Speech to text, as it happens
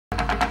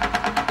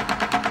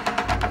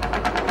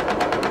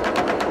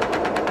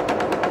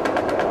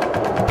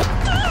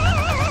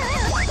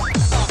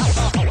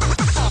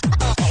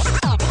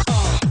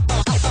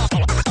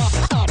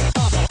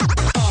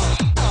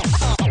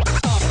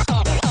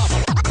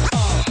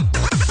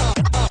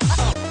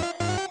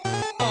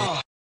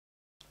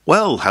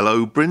Well,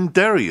 hello Bryn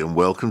Deri and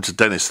welcome to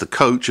Dennis the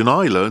Coach and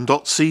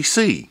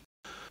iLearn.cc.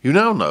 You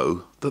now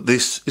know that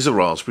this is a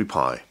Raspberry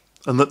Pi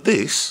and that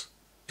this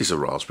is a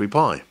Raspberry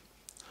Pi.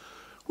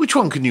 Which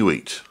one can you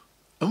eat?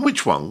 And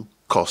which one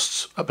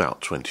costs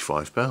about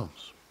 £25?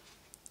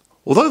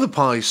 Although the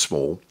Pi is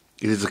small,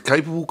 it is a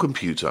capable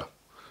computer.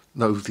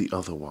 No, the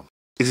other one.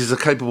 It is a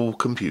capable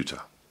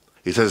computer.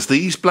 It has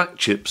these black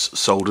chips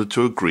soldered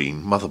to a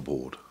green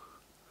motherboard.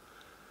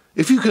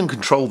 If you can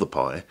control the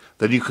Pi,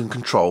 then you can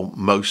control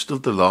most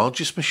of the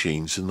largest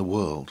machines in the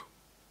world.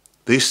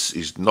 This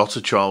is not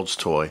a child's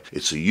toy,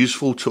 it's a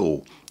useful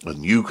tool,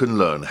 and you can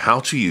learn how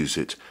to use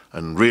it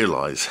and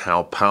realise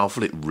how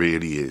powerful it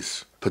really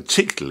is,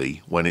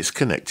 particularly when it's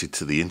connected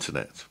to the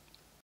internet.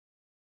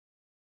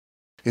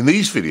 In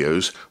these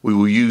videos, we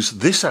will use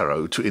this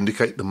arrow to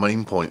indicate the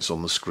main points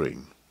on the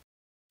screen.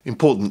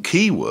 Important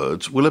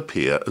keywords will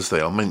appear as they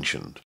are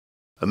mentioned,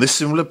 and this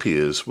symbol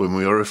appears when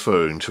we are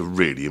referring to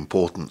really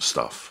important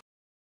stuff.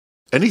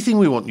 Anything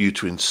we want you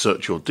to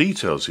insert your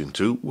details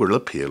into will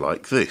appear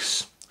like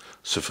this.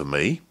 So for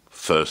me,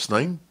 first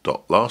name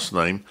dot last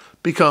name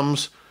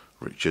becomes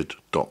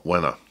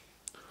Richard.Wenner.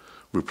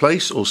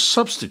 Replace or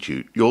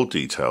substitute your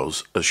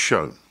details as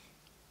shown.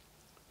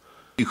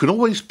 You can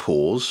always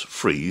pause,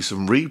 freeze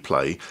and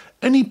replay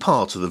any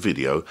part of the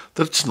video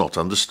that's not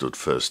understood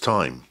first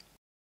time.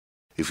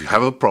 If you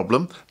have a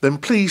problem, then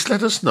please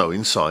let us know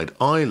inside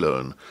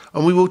iLearn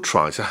and we will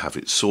try to have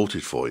it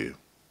sorted for you.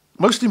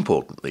 Most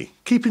importantly,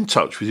 keep in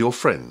touch with your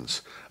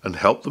friends and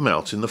help them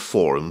out in the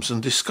forums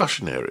and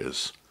discussion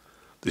areas.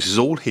 This is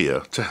all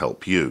here to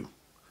help you.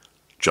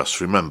 Just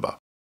remember.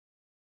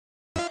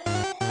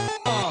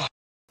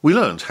 We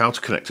learned how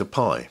to connect a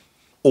Pi.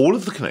 All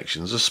of the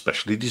connections are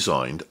specially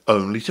designed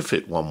only to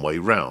fit one way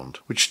round,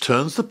 which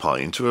turns the Pi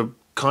into a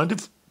kind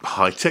of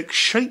high-tech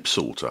shape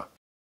sorter.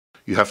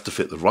 You have to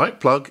fit the right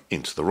plug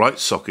into the right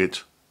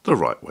socket the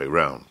right way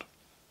round.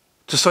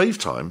 To save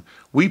time,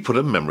 we put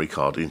a memory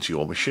card into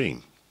your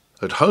machine.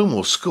 At home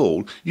or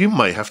school, you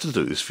may have to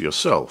do this for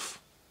yourself.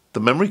 The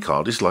memory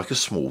card is like a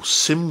small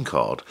SIM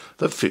card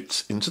that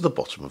fits into the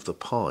bottom of the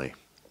Pi.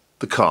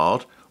 The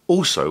card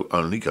also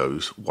only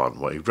goes one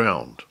way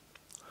round.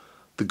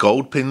 The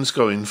gold pins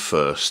go in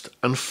first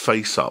and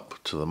face up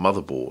to the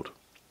motherboard.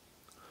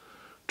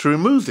 To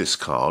remove this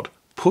card,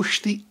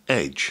 push the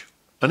edge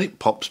and it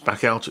pops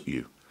back out at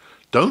you.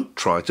 Don't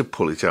try to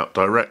pull it out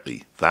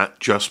directly, that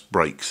just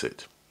breaks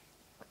it.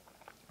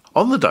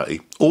 On the day,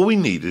 all we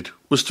needed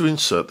was to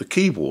insert the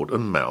keyboard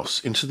and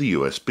mouse into the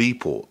USB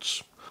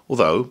ports,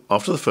 although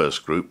after the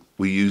first group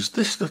we used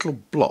this little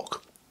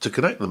block to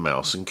connect the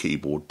mouse and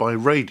keyboard by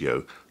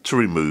radio to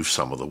remove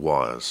some of the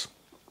wires.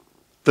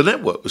 The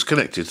network was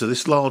connected to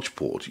this large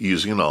port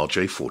using an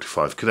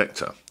RJ45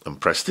 connector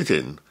and pressed it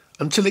in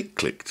until it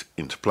clicked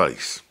into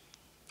place.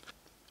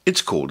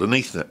 It's called an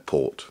Ethernet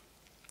port.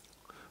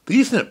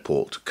 The Ethernet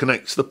port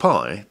connects the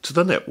Pi to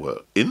the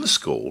network in the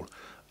school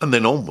and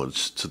then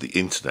onwards to the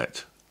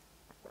internet.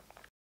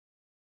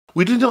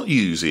 We did not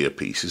use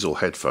earpieces or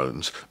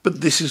headphones,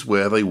 but this is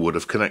where they would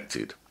have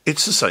connected.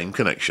 It's the same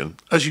connection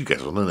as you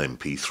get on an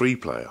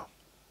MP3 player.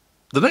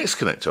 The next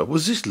connector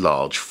was this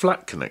large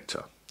flat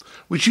connector,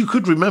 which you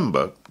could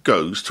remember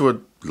goes to a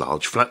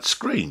large flat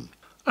screen,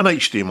 an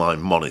HDMI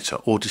monitor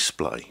or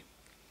display.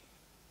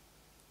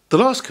 The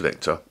last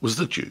connector was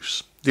the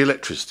juice, the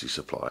electricity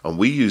supply, and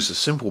we used a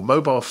simple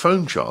mobile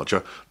phone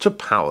charger to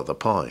power the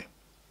Pi.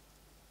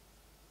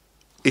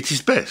 It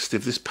is best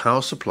if this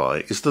power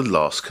supply is the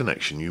last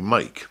connection you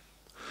make.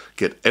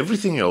 Get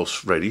everything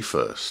else ready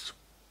first.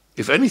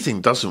 If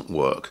anything doesn't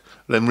work,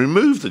 then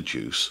remove the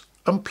juice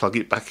and plug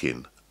it back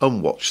in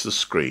and watch the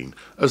screen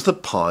as the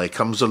Pi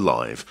comes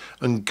alive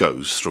and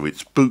goes through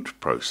its boot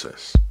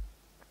process.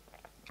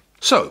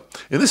 So,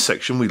 in this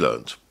section we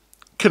learned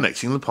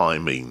connecting the Pi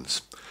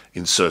means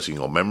inserting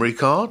your memory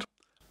card,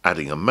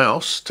 adding a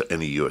mouse to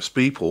any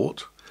USB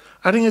port,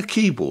 adding a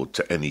keyboard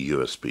to any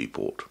USB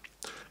port,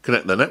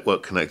 connect the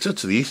network connector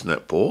to the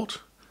Ethernet port,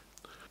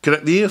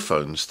 connect the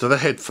earphones to the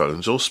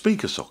headphones or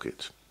speaker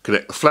socket,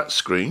 connect the flat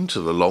screen to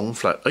the long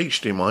flat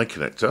HDMI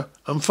connector,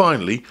 and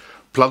finally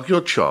plug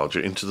your charger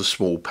into the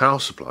small power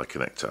supply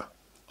connector,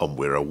 and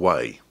we're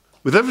away.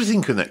 With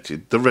everything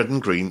connected, the red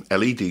and green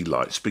LED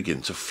lights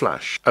begin to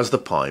flash as the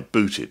Pi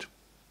booted.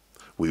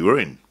 We were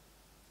in,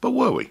 but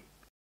were we?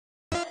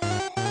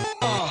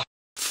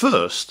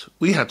 First,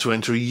 we had to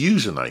enter a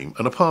username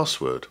and a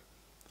password.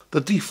 The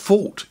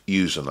default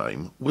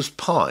username was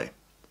Pi,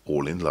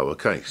 all in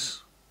lowercase.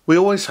 We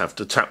always have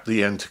to tap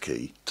the Enter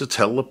key to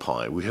tell the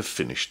Pi we have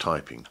finished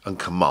typing and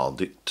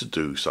command it to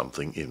do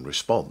something in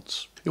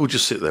response. It will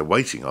just sit there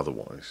waiting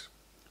otherwise.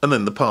 And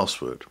then the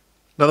password.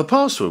 Now the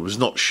password was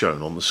not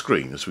shown on the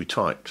screen as we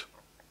typed.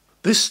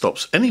 This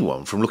stops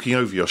anyone from looking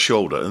over your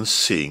shoulder and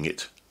seeing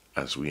it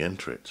as we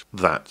enter it.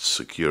 That's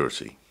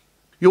security.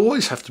 You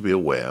always have to be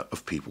aware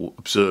of people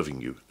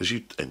observing you as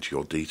you enter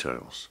your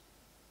details.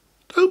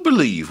 Don't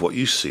believe what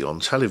you see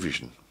on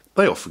television.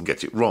 They often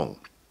get it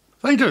wrong.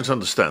 They don't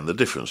understand the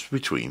difference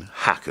between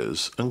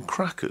hackers and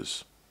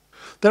crackers.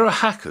 There are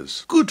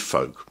hackers, good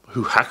folk,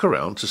 who hack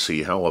around to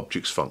see how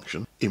objects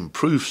function,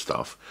 improve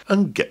stuff,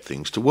 and get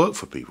things to work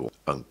for people.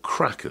 And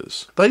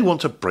crackers, they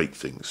want to break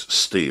things,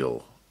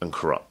 steal, and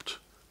corrupt.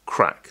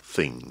 Crack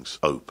things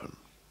open.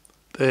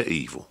 They're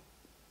evil.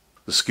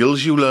 The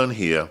skills you learn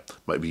here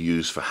may be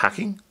used for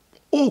hacking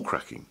or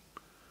cracking.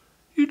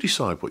 You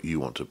decide what you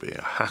want to be,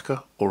 a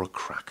hacker or a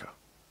cracker.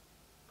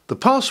 The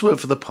password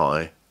for the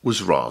Pi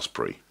was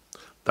raspberry.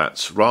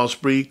 That's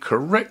raspberry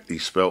correctly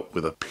spelt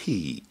with a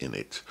P in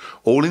it,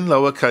 all in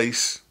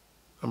lowercase,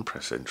 and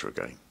press enter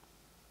again.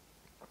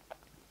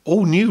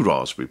 All new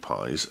Raspberry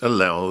Pis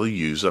allow the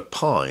user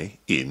Pi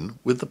in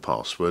with the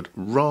password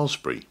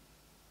raspberry.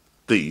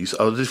 These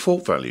are the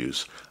default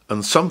values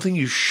and something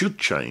you should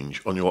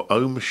change on your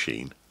own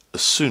machine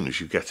as soon as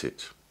you get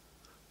it.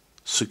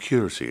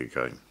 Security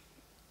again.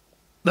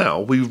 Now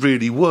we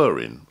really were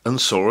in and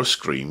saw a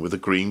screen with a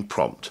green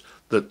prompt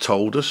that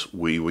told us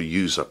we were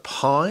user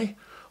Pi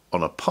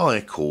on a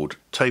Pi called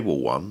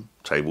Table 1,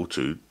 Table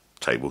 2,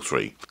 Table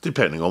 3,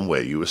 depending on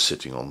where you were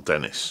sitting on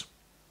Dennis.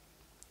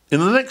 In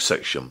the next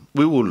section,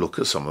 we will look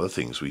at some of the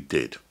things we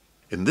did.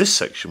 In this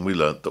section, we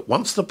learnt that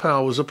once the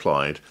power was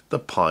applied, the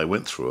Pi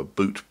went through a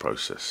boot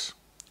process.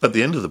 At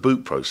the end of the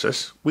boot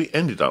process, we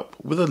ended up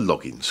with a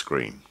login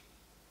screen.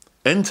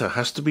 Enter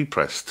has to be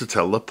pressed to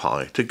tell the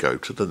Pi to go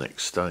to the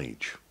next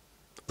stage.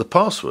 The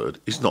password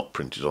is not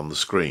printed on the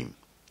screen.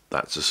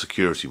 That's a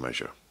security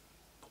measure.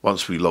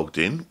 Once we logged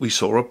in, we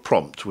saw a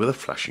prompt with a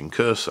flashing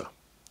cursor.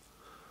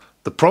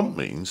 The prompt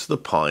means the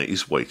Pi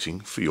is waiting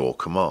for your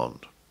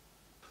command.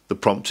 The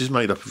prompt is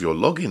made up of your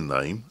login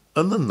name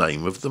and the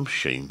name of the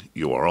machine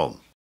you are on.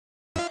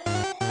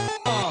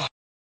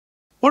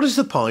 What is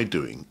the Pi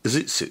doing as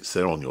it sits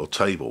there on your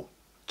table?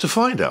 To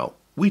find out,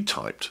 we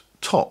typed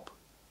top.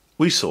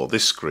 We saw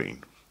this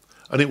screen,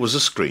 and it was a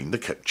screen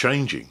that kept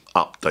changing,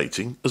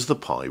 updating as the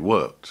Pi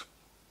worked.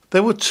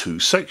 There were two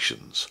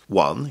sections,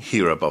 one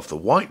here above the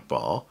white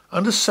bar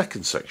and a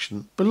second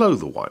section below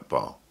the white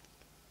bar.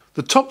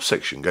 The top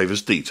section gave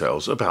us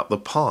details about the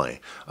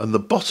Pi, and the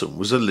bottom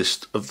was a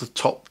list of the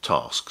top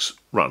tasks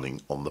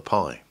running on the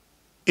Pi.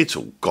 It's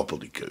all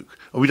gobbledygook,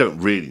 and we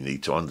don't really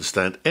need to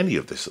understand any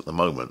of this at the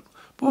moment,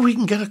 but we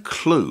can get a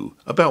clue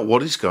about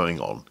what is going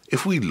on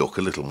if we look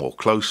a little more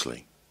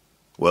closely.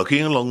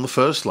 Working along the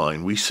first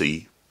line, we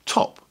see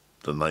top,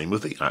 the name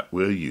of the app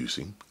we're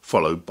using,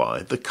 followed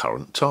by the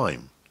current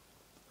time.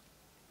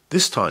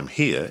 This time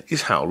here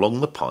is how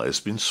long the Pi has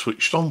been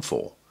switched on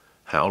for,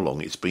 how long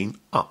it's been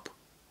up.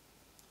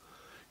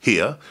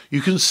 Here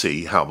you can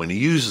see how many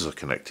users are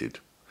connected.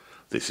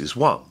 This is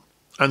one,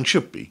 and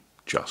should be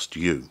just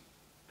you.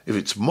 If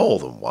it's more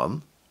than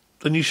one,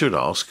 then you should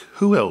ask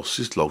who else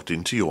is logged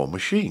into your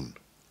machine.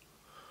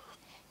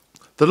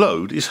 The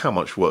load is how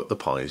much work the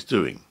Pi is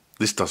doing.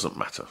 This doesn't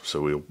matter,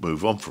 so we'll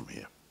move on from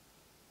here.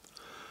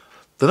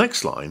 The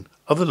next line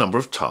are the number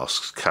of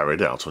tasks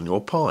carried out on your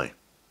Pi.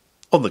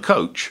 On the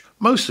coach,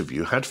 most of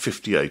you had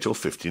 58 or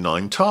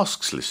 59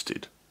 tasks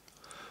listed.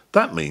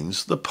 That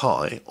means the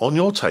Pi on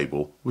your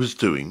table was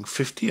doing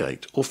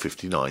 58 or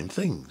 59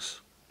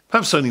 things.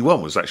 Perhaps only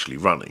one was actually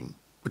running,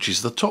 which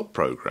is the top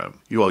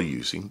program you are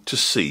using to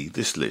see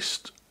this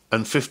list,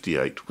 and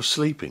 58 were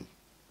sleeping.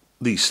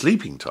 These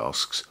sleeping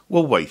tasks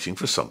were waiting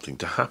for something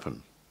to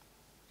happen.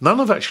 None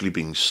have actually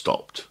been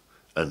stopped,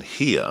 and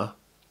here,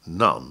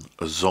 none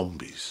are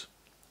zombies.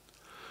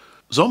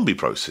 Zombie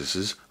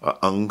processes are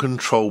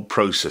uncontrolled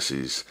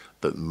processes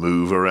that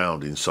move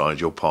around inside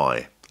your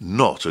Pi.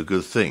 Not a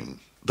good thing.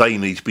 They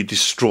need to be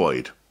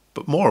destroyed,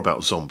 but more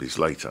about zombies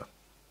later.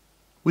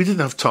 We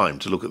didn't have time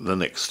to look at the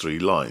next three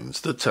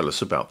lines that tell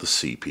us about the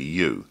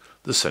CPU,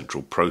 the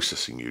central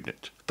processing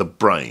unit, the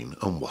brain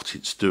and what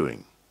it's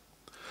doing.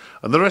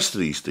 And the rest of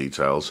these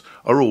details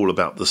are all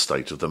about the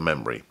state of the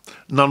memory.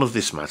 None of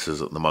this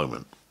matters at the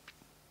moment.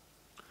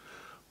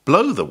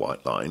 Below the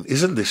white line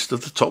is a list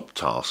of the top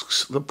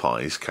tasks the Pi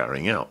is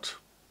carrying out.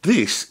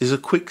 This is a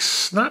quick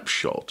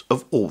snapshot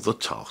of all the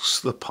tasks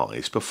the Pi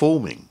is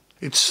performing.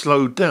 It's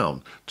slowed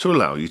down to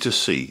allow you to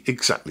see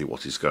exactly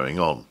what is going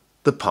on.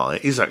 The Pi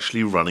is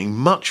actually running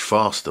much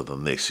faster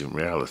than this in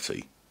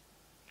reality.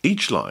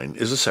 Each line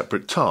is a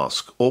separate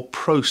task, or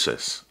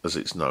process as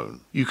it's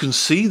known. You can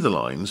see the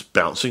lines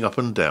bouncing up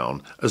and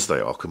down as they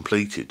are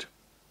completed.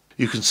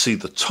 You can see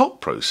the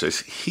top process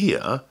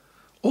here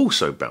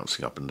also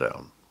bouncing up and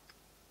down.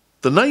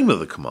 The name of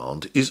the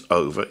command is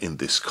over in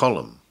this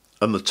column,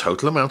 and the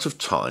total amount of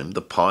time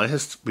the Pi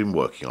has been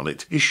working on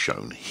it is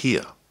shown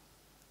here.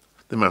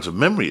 The amount of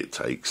memory it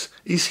takes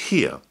is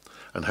here,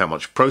 and how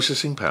much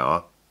processing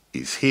power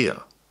is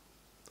here.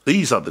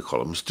 These other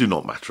columns do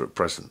not matter at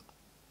present.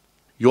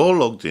 You're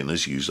logged in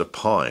as user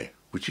Pi,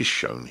 which is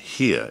shown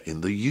here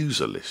in the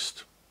user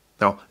list.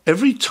 Now,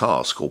 every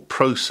task or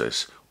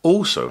process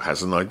also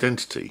has an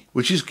identity,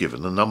 which is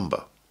given a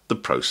number, the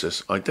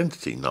process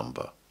identity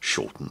number,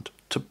 shortened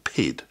to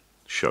PID,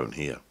 shown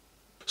here.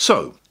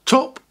 So,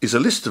 top is a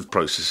list of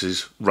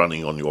processes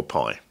running on your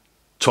Pi.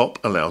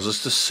 Top allows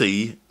us to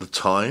see the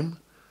time,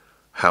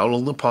 how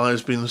long the Pi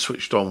has been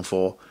switched on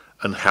for,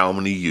 and how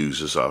many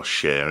users are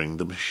sharing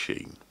the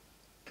machine.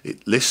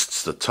 It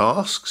lists the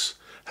tasks,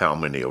 how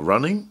many are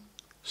running,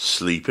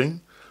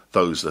 sleeping,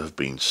 those that have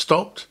been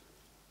stopped,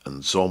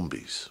 and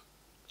zombies.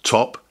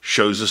 Top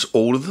shows us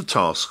all of the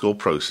tasks or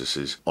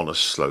processes on a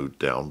slowed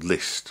down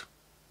list.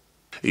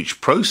 Each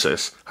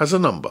process has a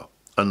number,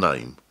 a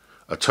name,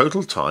 a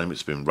total time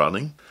it's been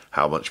running,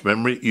 how much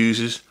memory it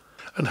uses,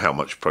 and how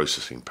much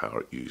processing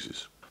power it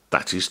uses.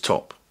 That is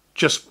Top.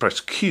 Just press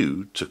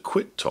Q to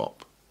quit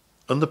Top,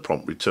 and the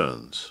prompt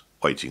returns,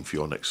 waiting for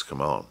your next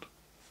command.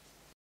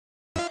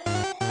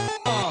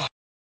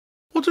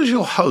 What does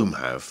your home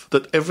have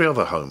that every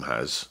other home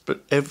has,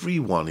 but every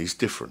one is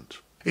different?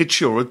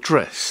 It's your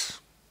address.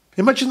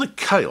 Imagine the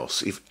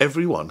chaos if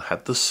everyone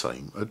had the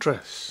same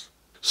address.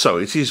 So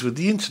it is with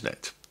the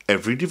internet.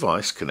 Every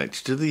device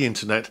connected to the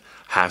internet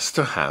has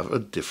to have a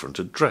different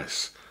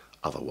address.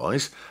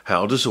 Otherwise,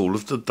 how does all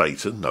of the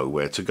data know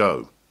where to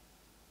go?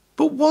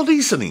 But what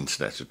is an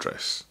internet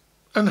address?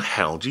 And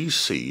how do you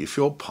see if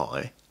your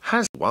Pi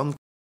has one?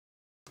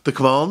 The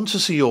command to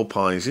see your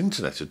Pi's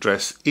internet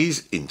address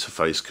is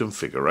interface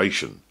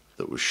configuration,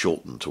 that was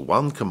shortened to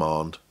one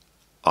command,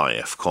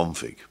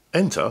 ifconfig.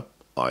 Enter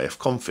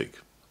ifconfig.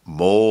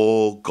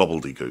 More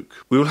gobbledygook.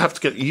 We will have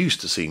to get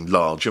used to seeing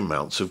large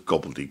amounts of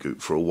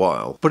gobbledygook for a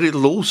while, but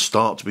it'll all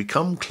start to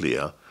become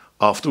clear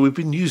after we've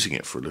been using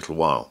it for a little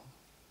while.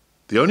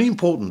 The only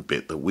important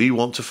bit that we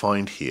want to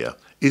find here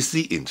is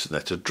the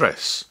internet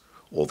address,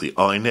 or the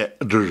INET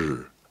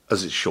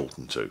as it's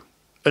shortened to.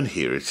 And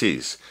here it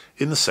is,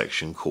 in the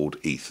section called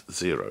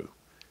ETH0,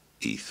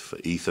 ETH for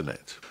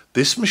Ethernet.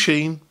 This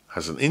machine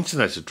has an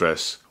internet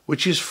address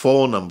which is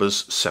 4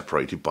 numbers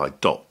separated by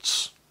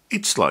dots.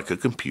 It's like a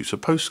computer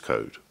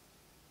postcode.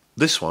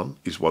 This one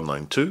is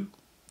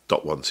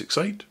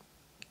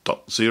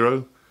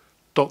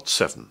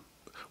 192.168.0.7.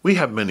 We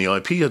have many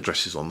IP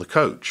addresses on the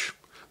coach.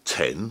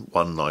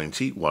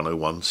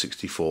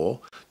 10.190.101.64,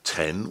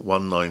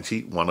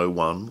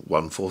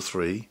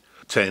 10.190.101.143,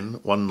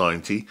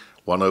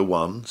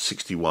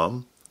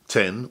 10.190.101.61,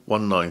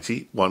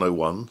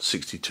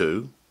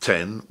 10.190.101.62,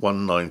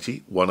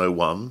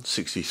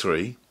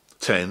 10.190.101.63,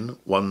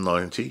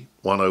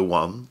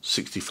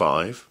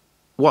 10.190.101.65,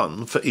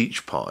 one for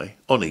each Pi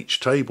on each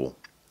table.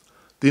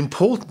 The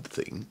important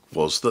thing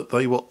was that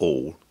they were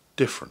all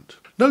different.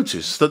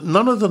 Notice that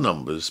none of the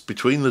numbers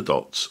between the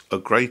dots are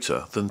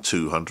greater than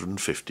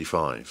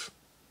 255.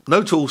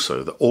 Note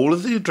also that all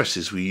of the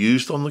addresses we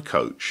used on the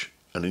coach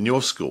and in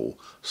your school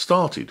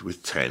started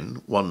with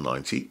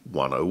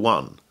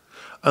 10.190.101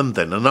 and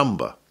then a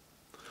number.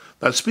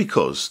 That's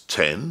because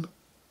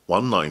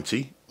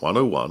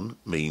 10.190.101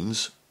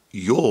 means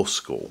your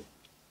school.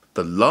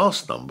 The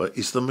last number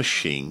is the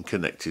machine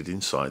connected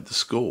inside the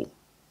school.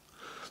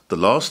 The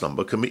last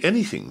number can be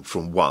anything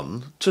from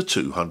 1 to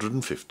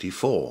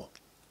 254.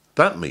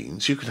 That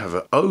means you can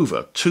have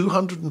over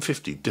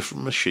 250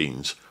 different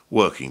machines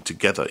working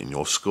together in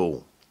your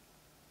school.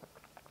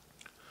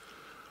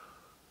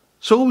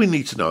 So all we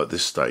need to know at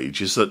this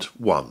stage is that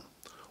 1.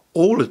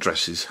 All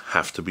addresses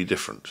have to be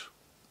different.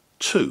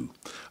 2.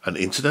 An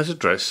internet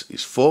address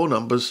is 4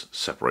 numbers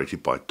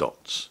separated by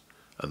dots.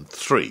 And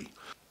 3.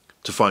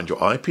 To find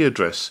your IP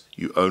address,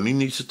 you only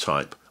need to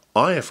type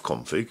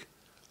ifconfig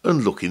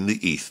and look in the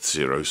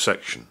ETH0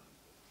 section.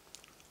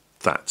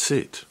 That's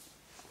it.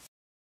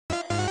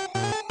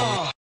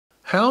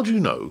 How do you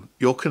know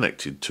you're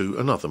connected to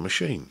another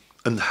machine?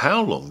 And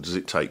how long does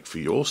it take for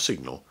your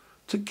signal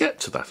to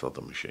get to that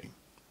other machine?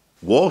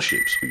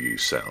 Warships will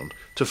use sound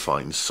to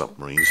find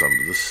submarines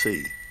under the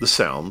sea. The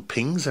sound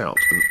pings out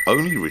and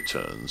only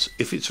returns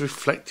if it's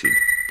reflected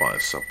by a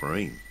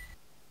submarine.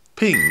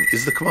 Ping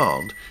is the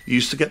command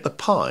used to get the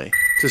Pi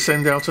to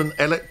send out an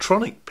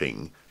electronic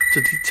ping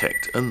to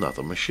detect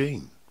another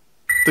machine.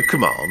 The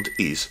command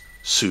is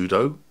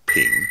sudo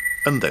ping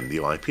and then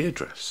the IP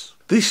address.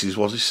 This is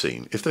what is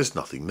seen if there's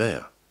nothing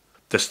there.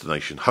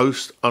 Destination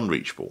host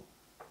unreachable.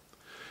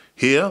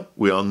 Here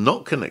we are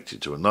not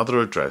connected to another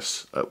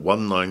address at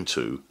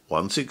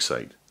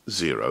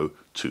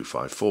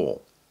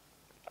 192.168.0.254.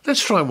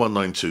 Let's try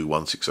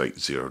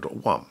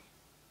 192.168.0.1.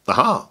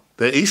 Aha!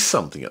 There is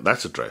something at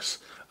that address,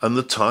 and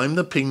the time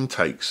the ping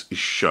takes is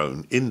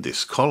shown in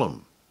this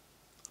column.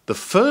 The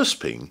first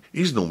ping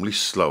is normally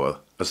slower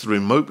as the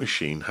remote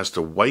machine has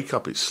to wake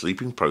up its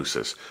sleeping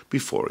process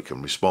before it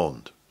can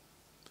respond.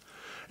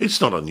 It's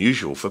not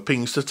unusual for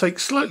pings to take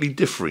slightly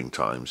differing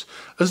times,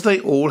 as they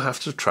all have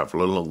to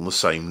travel along the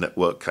same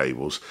network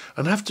cables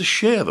and have to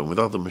share them with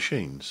other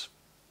machines.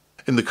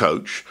 In the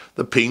coach,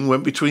 the ping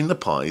went between the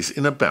Pis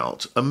in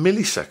about a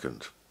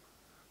millisecond.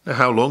 Now,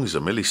 how long is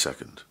a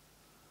millisecond?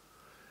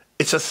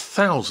 It's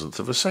 1,000th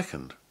of a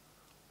second.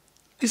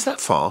 Is that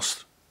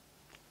fast?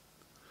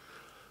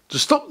 To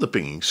stop the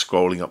pinging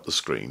scrolling up the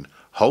screen,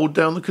 hold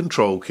down the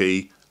control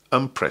key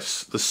and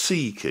press the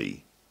C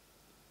key.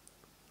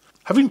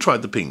 Having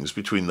tried the pings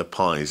between the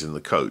Pis in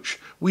the coach,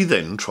 we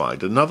then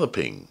tried another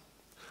ping.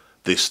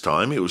 This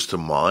time it was to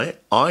my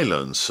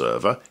iLearn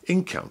server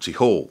in County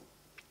Hall.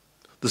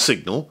 The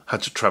signal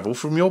had to travel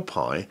from your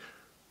Pi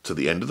to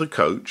the end of the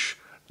coach,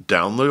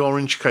 down the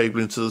orange cable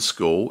into the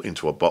school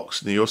into a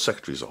box near your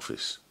secretary's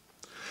office.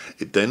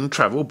 It then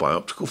travelled by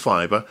optical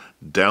fibre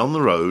down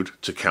the road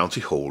to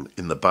County Hall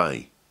in the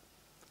Bay.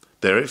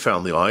 There it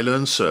found the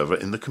iLearn server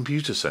in the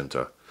computer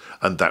centre,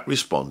 and that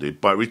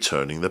responded by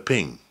returning the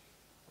ping.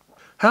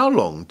 How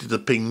long did the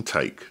ping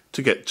take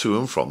to get to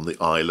and from the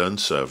iLearn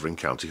server in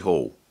County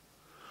Hall?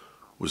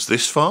 Was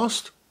this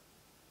fast?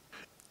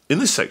 In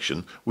this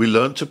section, we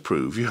learnt to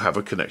prove you have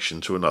a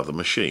connection to another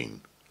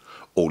machine.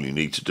 All you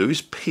need to do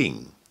is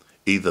ping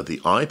either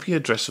the IP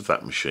address of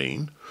that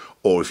machine,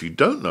 or if you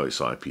don't know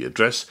its IP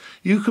address,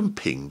 you can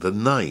ping the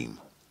name.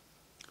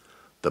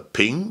 The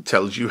ping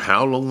tells you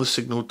how long the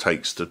signal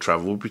takes to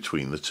travel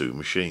between the two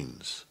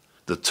machines.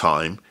 The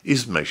time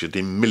is measured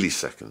in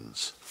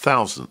milliseconds,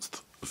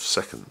 thousandths of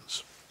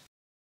seconds.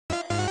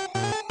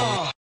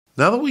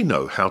 Now that we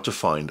know how to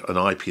find an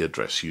IP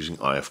address using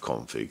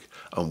ifconfig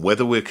and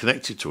whether we're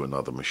connected to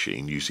another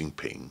machine using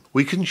ping,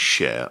 we can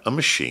share a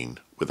machine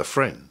with a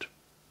friend.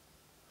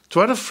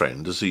 To add a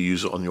friend as a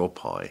user on your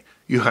Pi,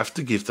 you have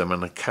to give them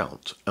an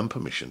account and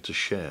permission to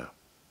share.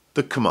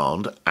 The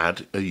command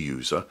add a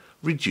user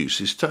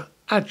reduces to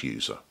add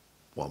user,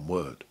 one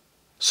word.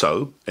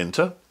 So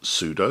enter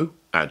sudo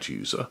add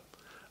user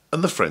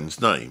and the friend's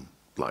name,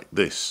 like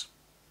this.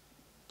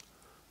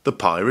 The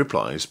Pi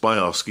replies by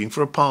asking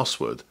for a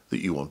password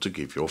that you want to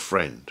give your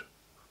friend.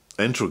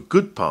 Enter a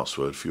good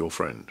password for your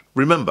friend.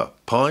 Remember,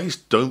 Pis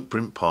don't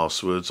print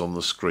passwords on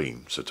the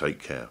screen, so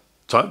take care.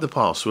 Type the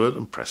password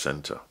and press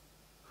enter.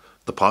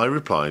 The Pi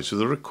replies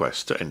with a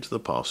request to enter the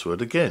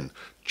password again,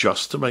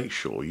 just to make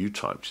sure you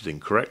typed it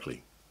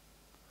incorrectly.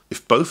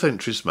 If both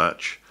entries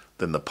match,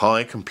 then the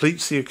Pi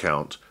completes the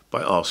account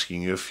by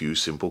asking you a few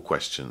simple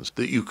questions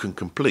that you can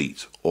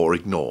complete or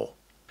ignore.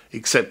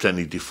 Accept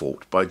any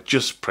default by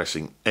just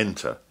pressing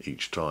enter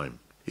each time.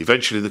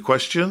 Eventually the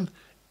question,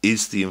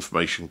 is the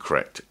information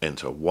correct?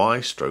 Enter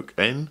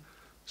Y/N,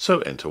 so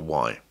enter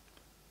Y.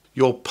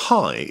 Your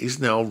Pi is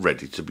now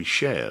ready to be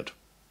shared.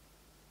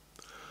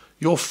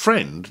 Your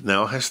friend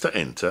now has to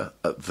enter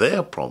at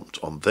their prompt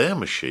on their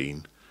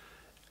machine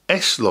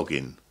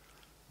slogin,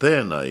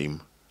 their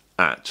name,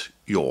 at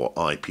your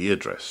IP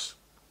address.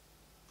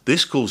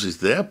 This causes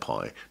their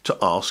Pi to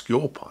ask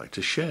your Pi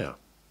to share.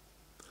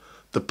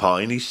 The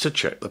Pi needs to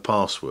check the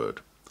password.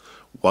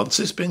 Once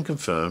it's been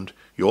confirmed,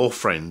 your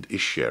friend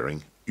is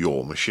sharing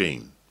your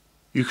machine.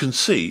 You can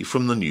see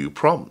from the new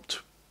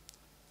prompt.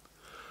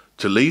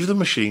 To leave the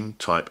machine,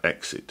 type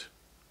exit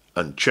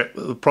and check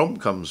that the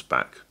prompt comes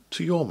back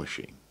to your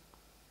machine.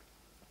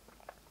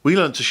 We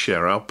learnt to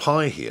share our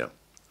Pi here.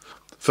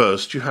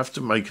 First, you have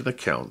to make an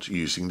account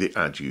using the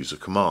add user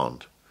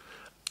command,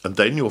 and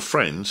then your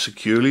friend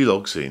securely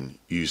logs in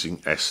using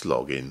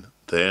slogin,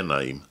 their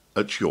name,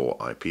 at your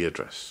IP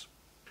address.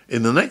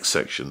 In the next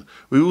section,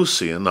 we will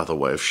see another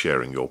way of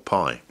sharing your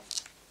Pi.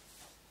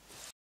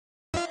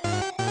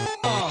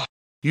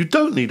 You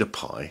don't need a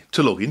Pi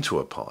to log into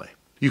a Pi.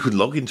 You can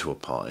log into a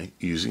Pi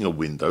using a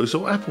Windows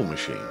or Apple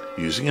machine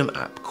using an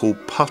app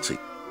called Putty.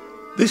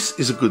 This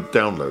is a good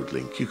download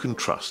link you can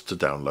trust to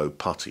download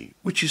Putty,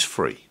 which is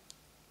free.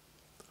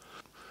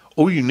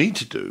 All you need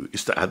to do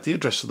is to add the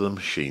address of the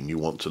machine you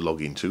want to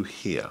log into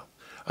here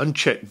and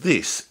check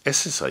this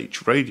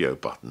SSH radio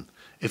button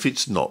if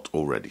it's not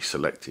already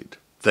selected.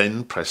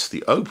 Then press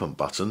the open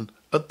button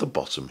at the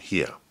bottom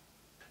here.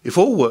 If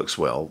all works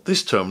well,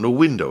 this terminal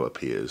window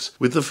appears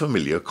with the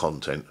familiar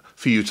content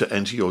for you to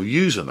enter your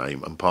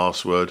username and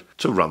password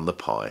to run the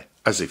Pi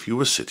as if you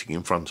were sitting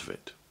in front of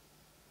it.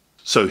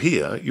 So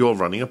here you're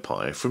running a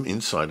Pi from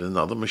inside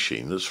another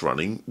machine that's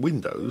running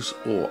Windows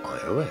or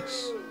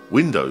iOS.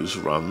 Windows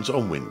runs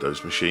on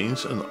Windows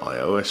machines and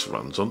iOS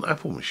runs on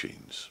Apple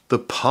machines. The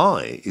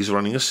Pi is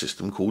running a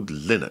system called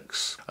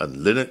Linux, and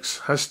Linux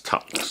has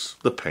Tux,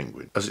 the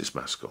penguin, as its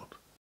mascot.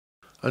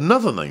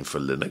 Another name for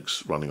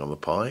Linux running on the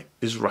Pi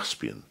is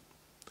Raspbian.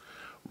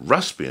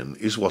 Raspbian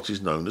is what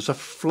is known as a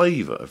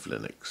flavour of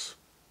Linux.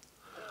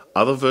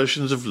 Other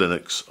versions of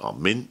Linux are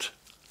Mint,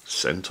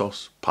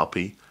 CentOS,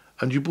 Puppy,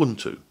 and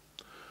Ubuntu.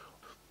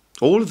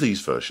 All of these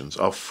versions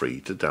are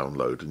free to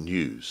download and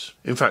use.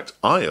 In fact,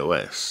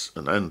 iOS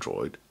and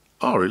Android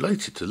are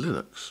related to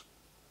Linux.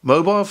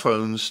 Mobile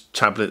phones,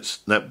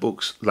 tablets,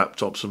 netbooks,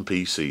 laptops and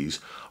PCs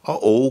are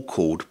all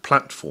called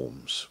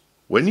platforms.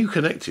 When you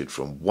connect it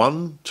from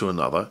one to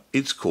another,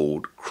 it's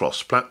called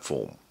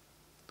cross-platform,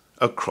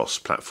 a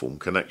cross-platform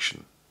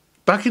connection.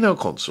 Back in our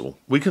console,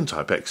 we can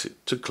type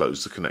exit to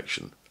close the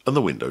connection and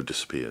the window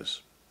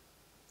disappears.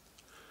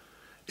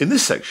 In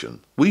this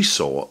section, we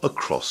saw a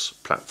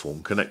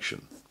cross-platform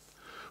connection.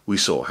 We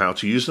saw how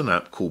to use an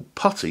app called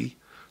Putty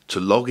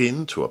to log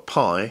in to a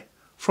Pi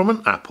from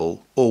an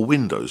Apple or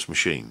Windows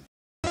machine.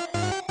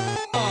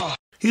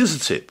 Here's a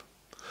tip.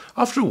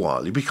 After a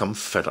while, you become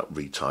fed up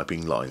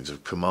retyping lines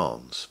of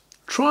commands.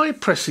 Try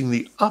pressing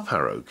the up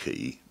arrow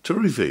key to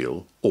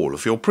reveal all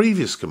of your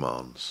previous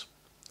commands.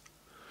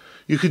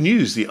 You can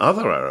use the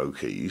other arrow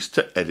keys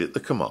to edit the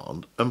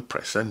command and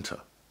press enter.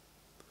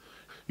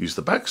 Use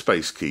the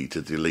backspace key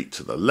to delete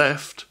to the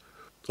left,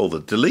 or the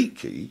delete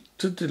key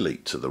to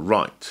delete to the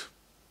right.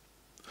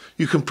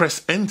 You can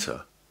press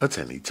enter at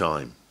any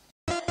time.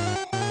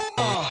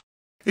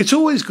 It's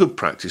always good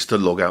practice to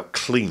log out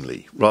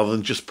cleanly rather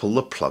than just pull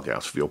the plug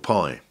out of your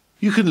Pi.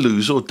 You can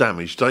lose or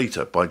damage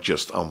data by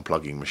just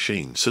unplugging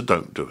machines, so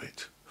don't do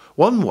it.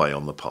 One way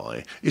on the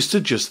Pi is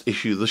to just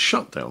issue the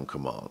shutdown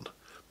command,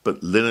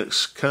 but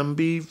Linux can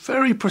be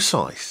very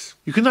precise.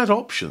 You can add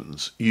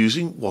options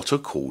using what are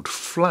called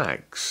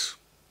flags.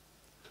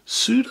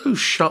 Sudo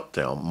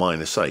shutdown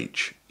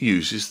 -h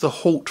uses the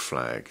halt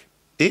flag.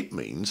 It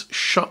means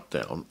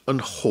shutdown and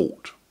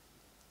halt.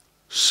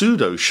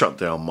 Sudo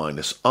shutdown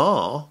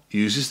 -r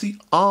uses the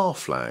R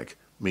flag,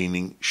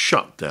 meaning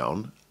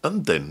shutdown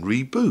and then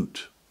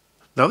reboot.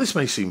 Now this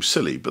may seem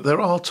silly, but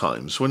there are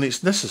times when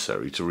it's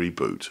necessary to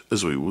reboot,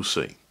 as we will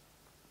see.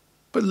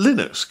 But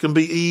Linux can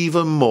be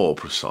even more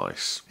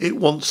precise. It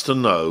wants to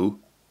know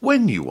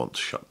when you want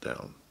to shut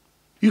down.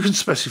 You can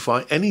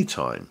specify any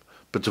time,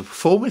 but to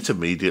perform it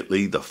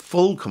immediately, the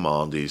full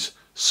command is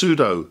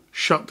sudo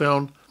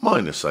shutdown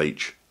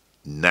 -h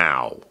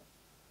now.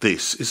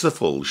 This is the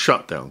full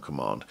shutdown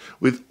command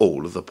with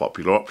all of the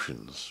popular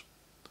options.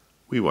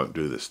 We won't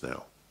do this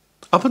now.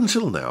 Up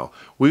until now,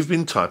 we've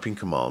been typing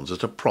commands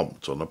at a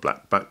prompt on a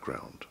black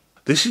background.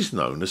 This is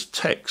known as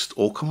text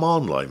or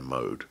command line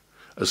mode,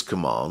 as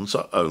commands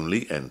are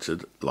only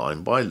entered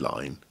line by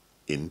line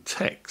in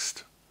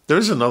text. There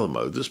is another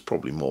mode that's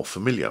probably more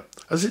familiar,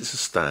 as it's a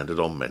standard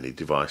on many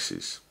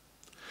devices.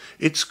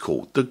 It's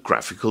called the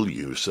Graphical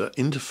User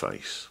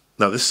Interface.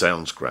 Now this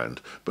sounds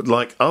grand, but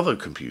like other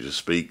computer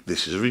speak,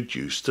 this is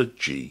reduced to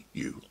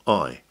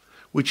GUI,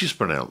 which is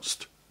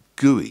pronounced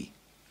GUI.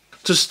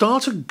 To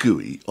start a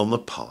GUI on the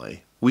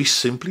Pi, we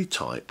simply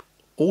type,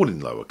 all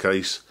in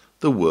lowercase,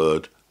 the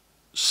word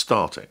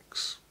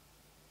startx.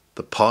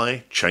 The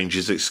Pi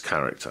changes its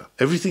character.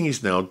 Everything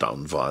is now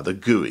done via the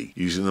GUI,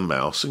 using the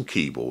mouse and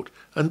keyboard,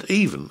 and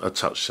even a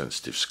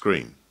touch-sensitive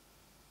screen.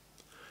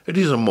 It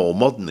is a more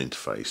modern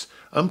interface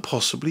and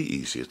possibly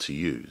easier to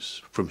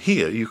use. From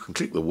here you can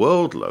click the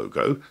World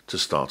logo to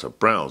start a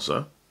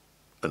browser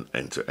and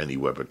enter any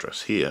web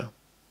address here.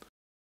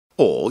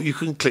 Or you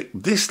can click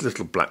this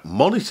little black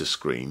monitor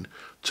screen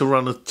to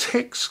run a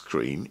text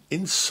screen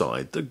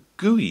inside the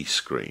GUI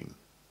screen.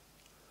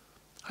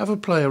 Have a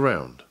play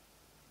around.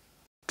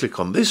 Click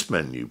on this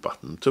menu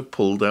button to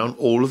pull down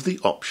all of the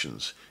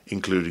options,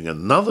 including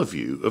another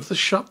view of the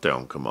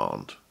shutdown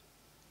command.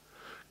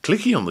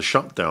 Clicking on the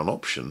shutdown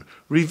option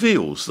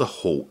reveals the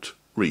halt,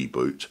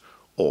 reboot,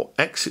 or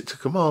exit to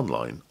command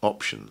line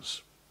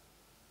options.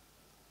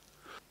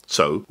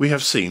 So we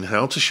have seen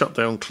how to shut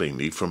down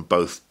cleanly from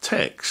both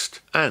text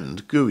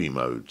and GUI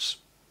modes.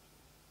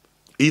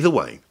 Either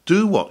way,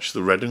 do watch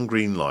the red and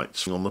green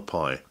lights on the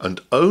Pi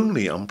and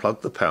only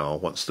unplug the power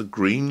once the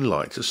green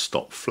light has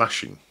stopped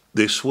flashing.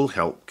 This will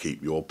help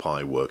keep your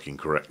Pi working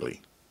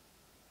correctly.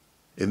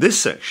 In this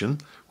section,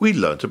 we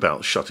learnt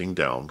about shutting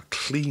down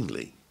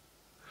cleanly.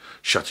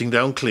 Shutting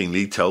down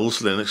cleanly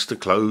tells Linux to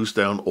close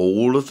down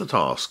all of the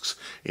tasks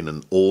in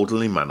an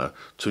orderly manner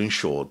to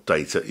ensure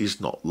data is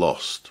not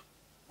lost.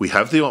 We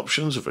have the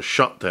options of a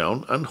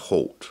shutdown and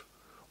halt,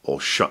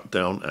 or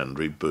shutdown and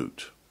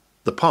reboot.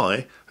 The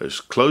Pi has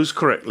closed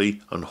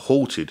correctly and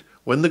halted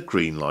when the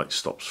green light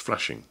stops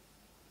flashing.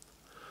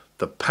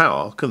 The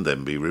power can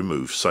then be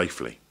removed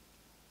safely.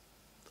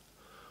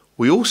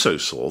 We also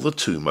saw the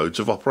two modes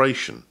of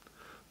operation,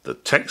 the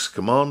text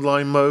command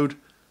line mode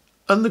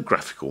and the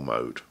graphical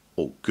mode,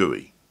 or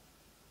GUI.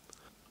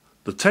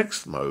 The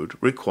text mode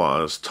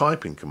requires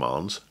typing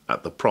commands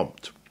at the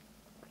prompt.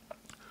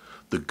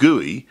 The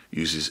GUI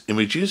uses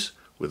images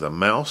with a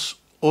mouse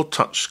or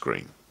touch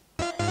screen.